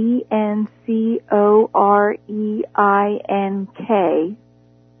be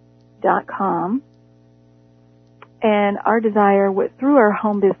EncoreInk.com. And our desire through our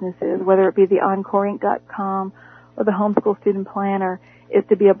home businesses, whether it be the EncoreInk.com or the Homeschool Student Planner, is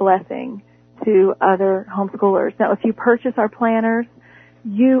to be a blessing to other homeschoolers. Now, if you purchase our planners,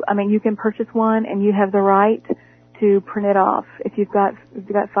 you can purchase one and you have the right to print it off. If you've got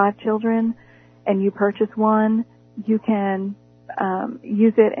 5 children and you purchase one, you can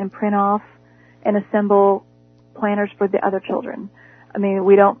use it and print off and assemble planners for the other children.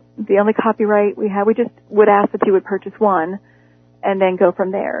 The only copyright we have, we just would ask that you would purchase one and then go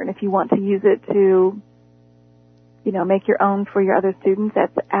from there. And if you want to use it to, make your own for your other students,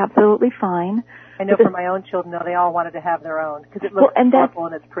 that's absolutely fine. I know for my own children, they all wanted to have their own because it looks colorful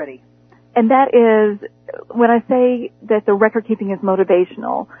and it's pretty. And that is, when I say that the record keeping is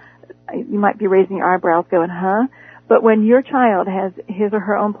motivational, you might be raising your eyebrows going, huh? But when your child has his or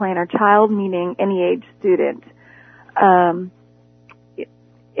her own planner, child meaning any age student, it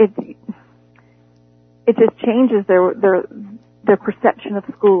just changes their perception of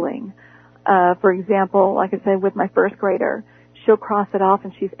schooling. For example, like I said, with my first grader, she'll cross it off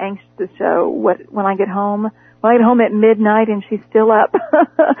and she's anxious to show when I get home at midnight and she's still up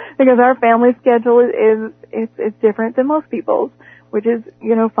because our family schedule is different than most people's, which is,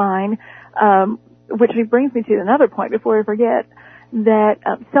 fine. Which brings me to another point before I forget, that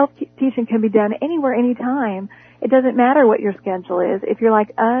self-teaching can be done anywhere, anytime. It doesn't matter what your schedule is. If you're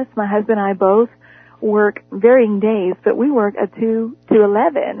like us, my husband and I both work varying days, but we work a 2 to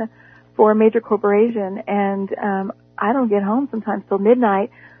 11 for a major corporation, and I don't get home sometimes till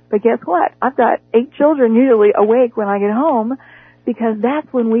midnight. But guess what? I've got 8 children usually awake when I get home, because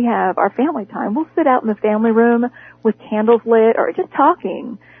that's when we have our family time. We'll sit out in the family room with candles lit or just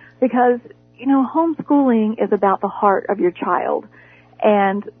talking, because, homeschooling is about the heart of your child.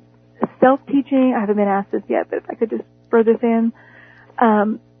 And self-teaching, I haven't been asked this yet, but if I could just throw this in,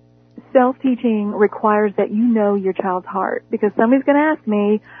 self-teaching requires that you know your child's heart, because somebody's going to ask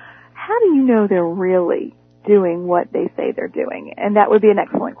me, how do you know they're really doing what they say they're doing? And that would be an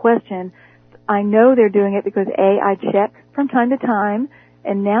excellent question. I know they're doing it because I check from time to time,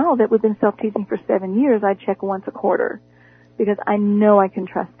 and now that we've been self-teaching for 7 years, I check once a quarter, because I know I can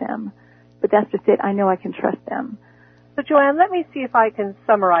trust them. But that's just it. I know I can trust them. So, Joanne, let me see if I can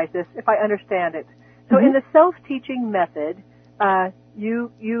summarize this, if I understand it. So, in the self-teaching method, you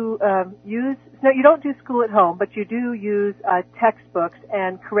don't do school at home, but you do use textbooks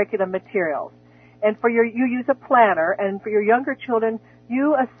and curriculum materials. And you use a planner, and for your younger children,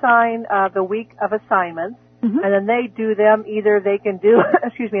 you assign the week of assignments, and then they do them. Either they can do,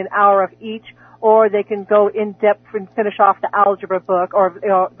 an hour of each, or they can go in depth and finish off the algebra book or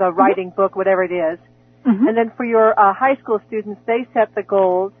the writing book, whatever it is. And then for your high school students, they set the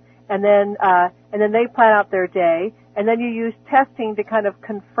goals, and then they plan out their day, and then you use testing to kind of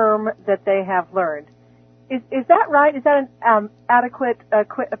confirm that they have learned. Is that right? Is that an adequate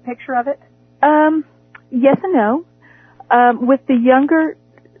picture of it? Yes and no. With the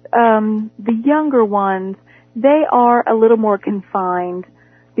younger ones, they are a little more confined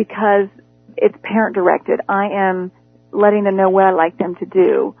because it's parent directed. I am letting them know what I'd like them to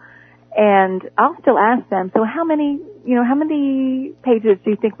do. And I'll still ask them, so how many pages do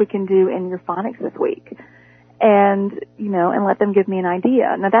you think we can do in your phonics this week? And let them give me an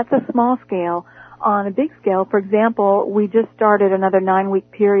idea. Now that's a small scale. On a big scale, for example, we just started another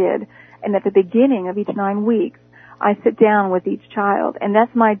 9-week period, and at the beginning of each 9 weeks, I sit down with each child, and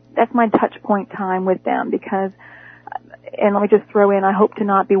that's my touch point time with them, because, and let me just throw in, I hope to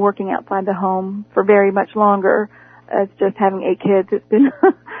not be working outside the home for very much longer. It's just having 8 kids.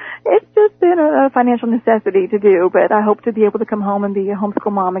 It's just been a financial necessity to do, but I hope to be able to come home and be a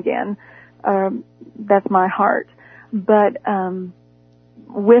homeschool mom again. That's my heart. But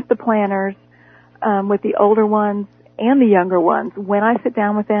with the planners, with the older ones and the younger ones, when I sit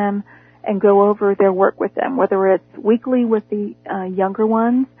down with them and go over their work with them, whether it's weekly with the younger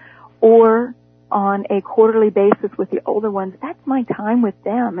ones or on a quarterly basis with the older ones, that's my time with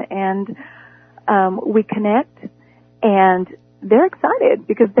them. And we connect, and they're excited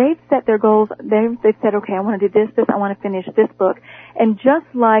because they've set their goals. They've said, okay, I want to do this, I want to finish this book. And just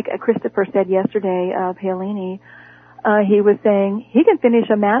like Christopher said yesterday, Paolini, he was saying he can finish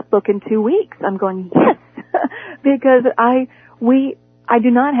a math book in 2 weeks. I'm going, yes, because I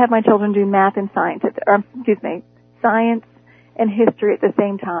do not have my children do math and science, science and history at the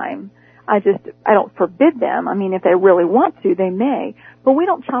same time. I don't forbid them. I mean, if they really want to, they may. But we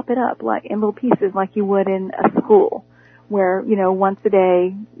don't chop it up like in little pieces like you would in a school where, once a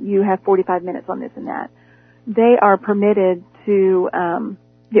day you have 45 minutes on this and that. They are permitted to,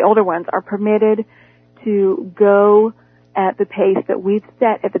 the older ones are permitted to go at the pace that we've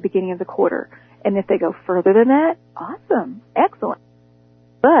set at the beginning of the quarter. And if they go further than that, awesome, excellent.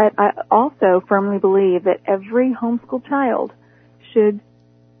 But I also firmly believe that every homeschool child should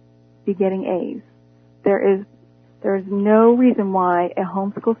be getting A's. There is no reason why a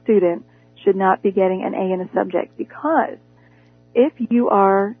homeschool student should not be getting an A in a subject, because if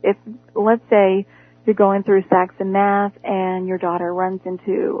let's say you're going through Saxon Math and your daughter runs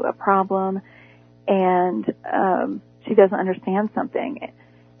into a problem and she doesn't understand something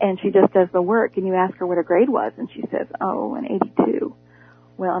and she just does the work and you ask her what her grade was and she says, an 82.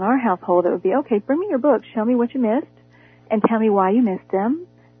 Well, in our household it would be, okay, bring me your books, show me what you missed and tell me why you missed them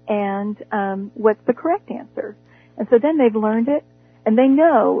and what's the correct answer. And so then they've learned it, and they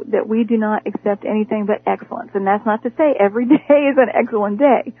know that we do not accept anything but excellence. And that's not to say every day is an excellent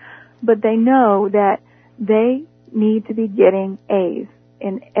day, but they know that they need to be getting A's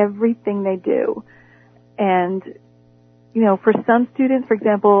in everything they do. And for some students, for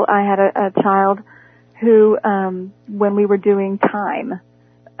example, I had a child who, when we were doing time,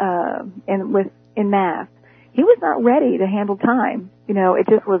 in math, he was not ready to handle time. It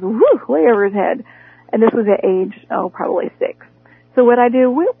just was way over his head. And this was at age, probably 6. So what I do,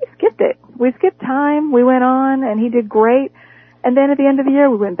 we skipped it. We skipped time. We went on, and he did great. And then at the end of the year,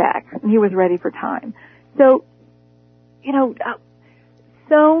 we went back, and he was ready for time. So,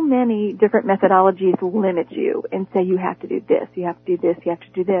 so many different methodologies limit you and say you have to do this, you have to do this, you have to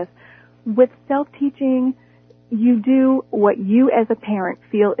do this. With self-teaching, you do what you as a parent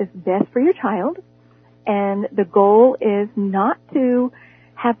feel is best for your child, and the goal is not to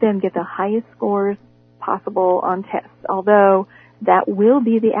have them get the highest scores possible on tests, although that will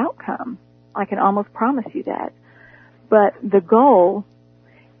be the outcome. I can almost promise you that. But the goal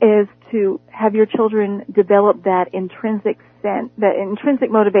is to have your children develop that intrinsic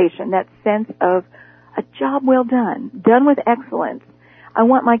motivation, that sense of a job well done with excellence. I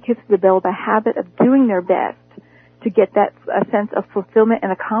want my kids to develop a habit of doing their best to get that a sense of fulfillment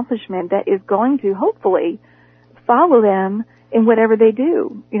and accomplishment that is going to hopefully follow them in whatever they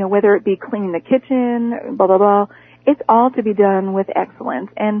do. Whether it be cleaning the kitchen, blah, blah, blah. It's all to be done with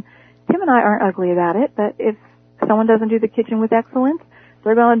excellence. And Tim and I aren't ugly about it, but if someone doesn't do the kitchen with excellence,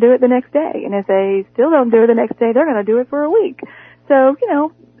 they're going to do it the next day. And if they still don't do it the next day, they're going to do it for a week. So,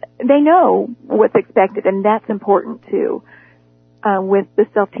 they know what's expected, and that's important too. With the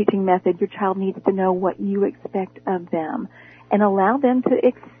self-teaching method, your child needs to know what you expect of them and allow them to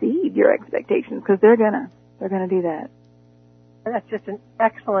exceed your expectations, because they're going to do that. That's just an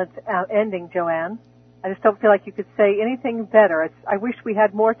excellent ending, Joanne. I just don't feel like you could say anything better. I wish we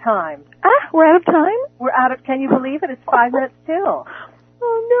had more time. We're out of time? We're out of, can you believe it? It's 5 minutes till.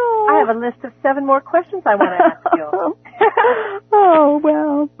 Oh, no. I have a list of 7 more questions I want to ask you. Oh,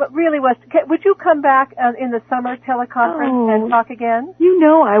 well. But really, would you come back in the summer teleconference and talk again?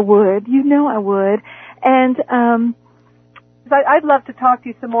 I would. And, I'd love to talk to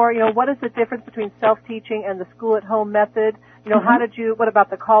you some more. What is the difference between self-teaching and the school-at-home method? What about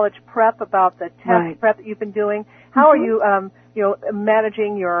the college prep, about the test prep that you've been doing? How are you,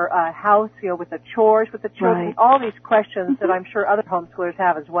 managing your house, with the chores with the children? Right. All these questions that I'm sure other homeschoolers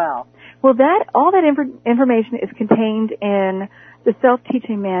have as well. Well, all that information is contained in the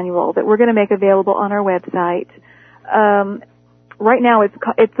self-teaching manual that we're going to make available on our website. Right now,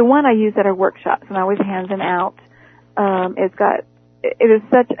 it's the one I use at our workshops, and I always hand them out. It is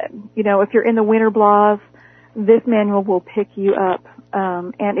such, if you're in the winter blahs, this manual will pick you up.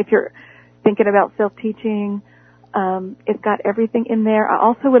 And if you're thinking about self-teaching, it's got everything in there. I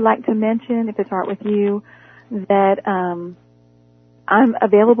also would like to mention, if it's all right with you, that I'm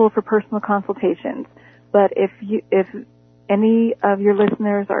available for personal consultations. But if any of your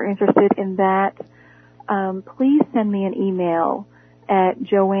listeners are interested in that, please send me an email at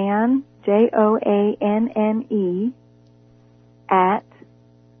Joanne, Joanne, at,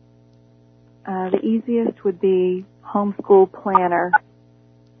 the easiest would be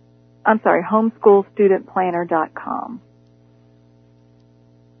homeschoolstudentplanner.com.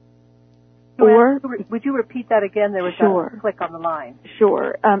 Or, would you repeat that again? There was a click on the line.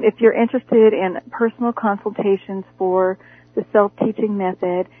 Sure. If you're interested in personal consultations for the self-teaching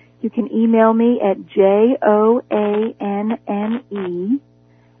method, you can email me at JOANNE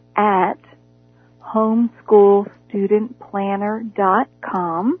at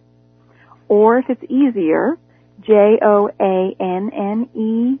homeschoolstudentplanner.com, or if it's easier,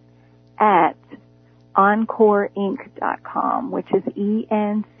 JOANNE at EncoreInc.com, which is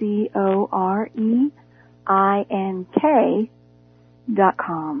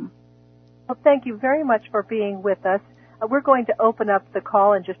EncoreInk.com. Well, thank you very much for being with us. We're going to open up the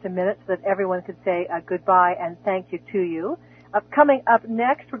call in just a minute so that everyone can say goodbye and thank you to you. Coming up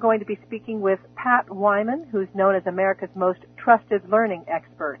next, we're going to be speaking with Pat Wyman, who's known as America's most trusted learning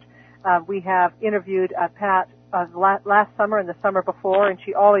expert. We have interviewed Pat last summer and the summer before, and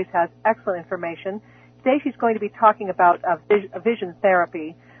she always has excellent information. Today she's going to be talking about vision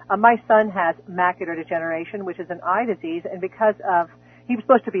therapy. My son has macular degeneration, which is an eye disease, and because of he was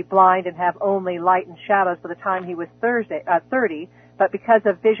supposed to be blind and have only light and shadows by the time he was 30, but because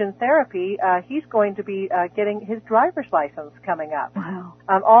of vision therapy, he's going to be getting his driver's license coming up. Wow.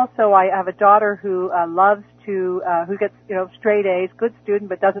 Also, I have a daughter who loves to, who gets, straight A's, good student,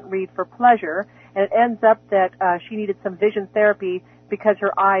 but doesn't read for pleasure, and it ends up that she needed some vision therapy because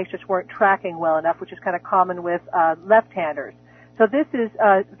her eyes just weren't tracking well enough, which is kind of common with left-handers. So this is,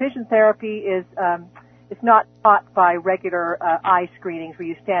 vision therapy is, it's not taught by regular eye screenings where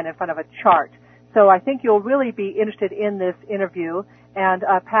you stand in front of a chart. So I think you'll really be interested in this interview. And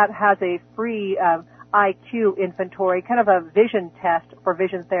Pat has a free IQ inventory, kind of a vision test for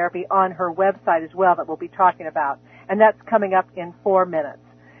vision therapy on her website as well that we'll be talking about. And that's coming up in 4 minutes.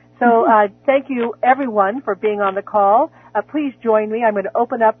 So thank you, everyone, for being on the call. Please join me. I'm going to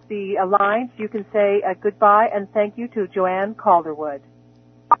open up the lines. You can say goodbye and thank you to Joanne Calderwood.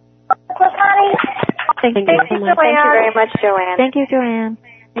 Thank you. Thank you very much, Joanne. Thank you, Joanne.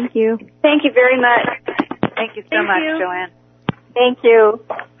 Thank you. Thank you very much. Thank you so much, Joanne. Thank you.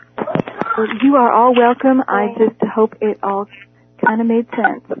 You are all welcome. I just hope it all kind of made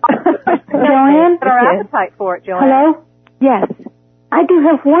sense. Joanne? Put our appetite for it, Joanne. Hello? Yes. I do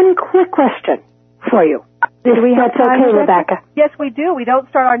have one quick question for you. Do we have That's time, okay, Rebecca. Yes, we do. We don't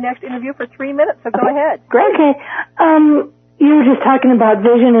start our next interview for 3 minutes, so go ahead. Great. Okay. You were just talking about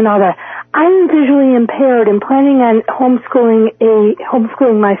vision and all that. I'm visually impaired and planning on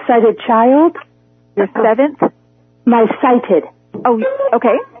homeschooling my sighted child. Your 7th? My sighted. Oh,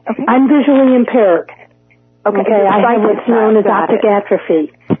 okay. Okay. I'm visually impaired. Okay. I have what's known as optic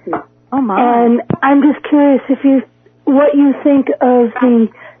atrophy. Oh my. And I'm just curious what you think of the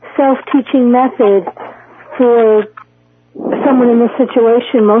self-teaching method for someone in this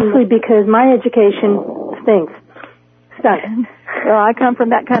situation, mostly because my education stinks. Well, I come from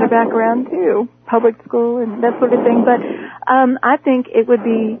that kind of background too, public school and that sort of thing, but I think it would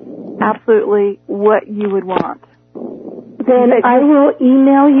be absolutely what you would want. Then I will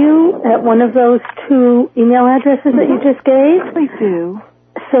email you at one of those 2 email addresses that you just gave. Please do.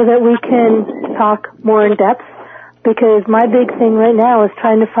 So that we can talk more in depth, because my big thing right now is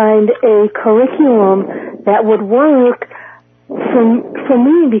trying to find a curriculum that would work for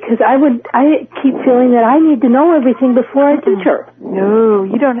me, because I keep feeling that I need to know everything before I teach her. No,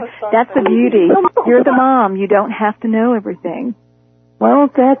 you don't. That's the beauty. You're the mom. You don't have to know everything. Well,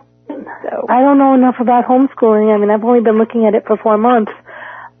 I don't know enough about homeschooling. I mean, I've only been looking at it for 4 months,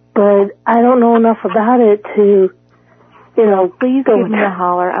 but I don't know enough about it to, please give me a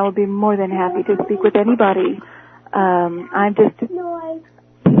holler. I will be more than happy to speak with anybody. I just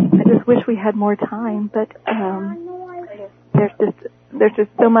wish we had more time, but there's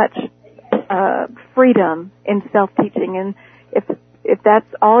just so much freedom in self-teaching, and if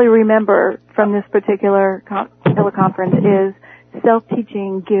that's all you remember from this particular teleconference is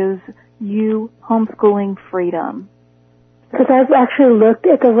self-teaching gives you homeschooling freedom. Because I've actually looked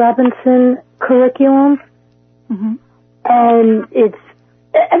at the Robinson curriculum, and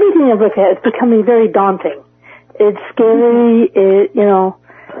everything I've looked at is becoming very daunting. It's scary,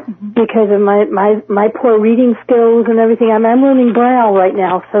 because of my poor reading skills and everything. I'm learning Braille right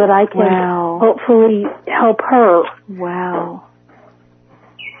now so that I can hopefully help her. Wow.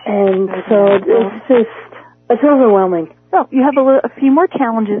 And so it's overwhelming. Well, you have a few more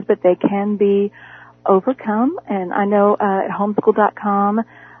challenges, but they can be overcome. And I know at homeschool.com,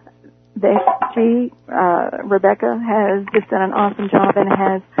 Rebecca has just done an awesome job and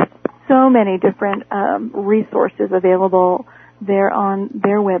has so many different resources available there on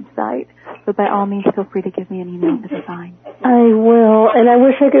their website. So by all means, feel free to give me an email. It's fine. I will. And I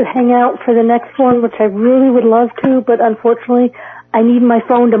wish I could hang out for the next one, which I really would love to, but unfortunately, I need my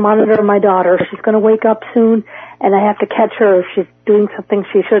phone to monitor my daughter. She's going to wake up soon, and I have to catch her if she's doing something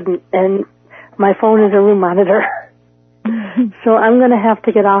she shouldn't. And my phone is a room monitor. So I'm going to have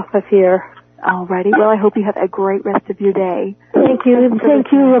to get off of here. Alrighty. Well, I hope you have a great rest of your day. Thank you.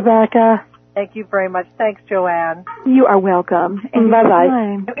 Thank you, Rebecca. Thank you very much. Thanks, Joanne. You are welcome. And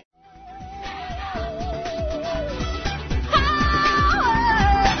bye-bye.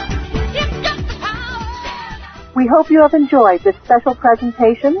 We hope you have enjoyed this special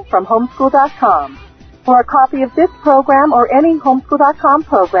presentation from Homeschool.com. For a copy of this program or any Homeschool.com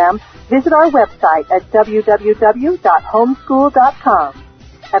program, visit our website at www.homeschool.com.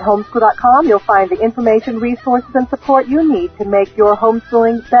 At Homeschool.com, you'll find the information, resources, and support you need to make your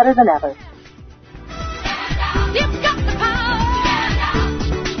homeschooling better than ever. You've got the power.